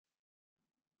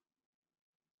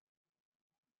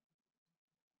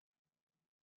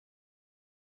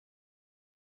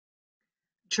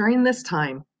During this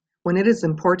time, when it is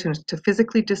important to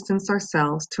physically distance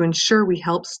ourselves to ensure we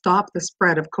help stop the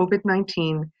spread of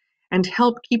COVID-19 and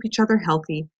help keep each other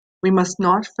healthy, we must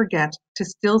not forget to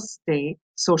still stay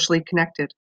socially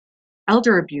connected.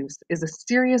 Elder abuse is a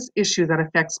serious issue that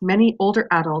affects many older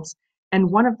adults, and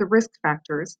one of the risk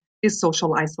factors is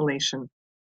social isolation.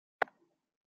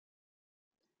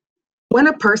 When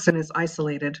a person is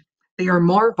isolated, they are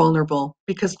more vulnerable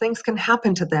because things can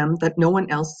happen to them that no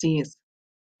one else sees.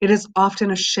 It is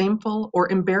often a shameful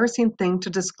or embarrassing thing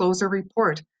to disclose or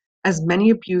report, as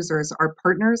many abusers are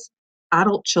partners,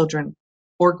 adult children,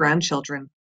 or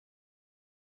grandchildren.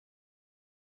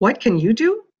 What can you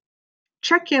do?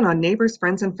 Check in on neighbors,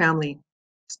 friends, and family.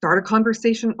 Start a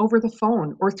conversation over the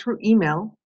phone or through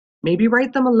email. Maybe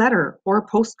write them a letter or a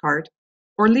postcard,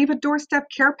 or leave a doorstep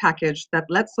care package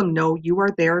that lets them know you are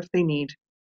there if they need.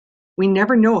 We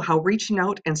never know how reaching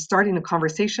out and starting a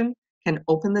conversation can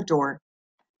open the door.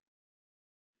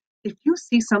 If you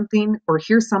see something or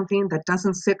hear something that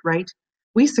doesn't sit right,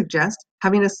 we suggest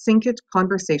having a Sync It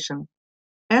conversation.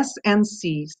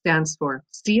 SNC stands for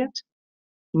See It,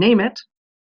 Name It,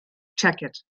 Check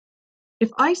It. If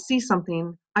I see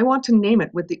something, I want to name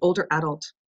it with the older adult.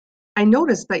 I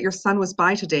noticed that your son was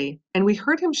by today and we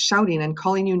heard him shouting and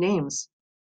calling you names.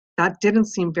 That didn't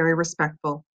seem very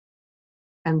respectful.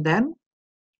 And then,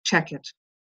 check it.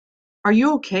 Are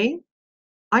you okay?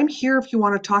 I'm here if you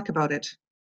want to talk about it.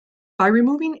 By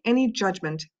removing any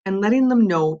judgment and letting them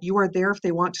know you are there if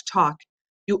they want to talk,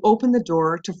 you open the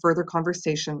door to further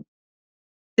conversation.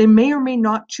 They may or may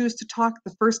not choose to talk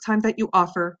the first time that you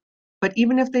offer, but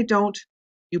even if they don't,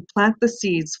 you plant the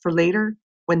seeds for later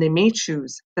when they may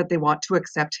choose that they want to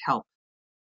accept help.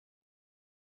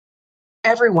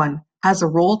 Everyone has a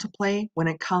role to play when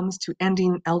it comes to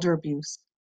ending elder abuse.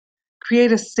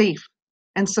 Create a safe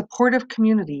and supportive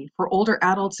community for older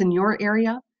adults in your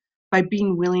area by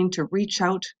being willing to reach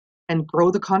out and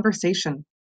grow the conversation.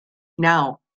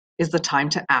 Now is the time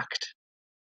to act.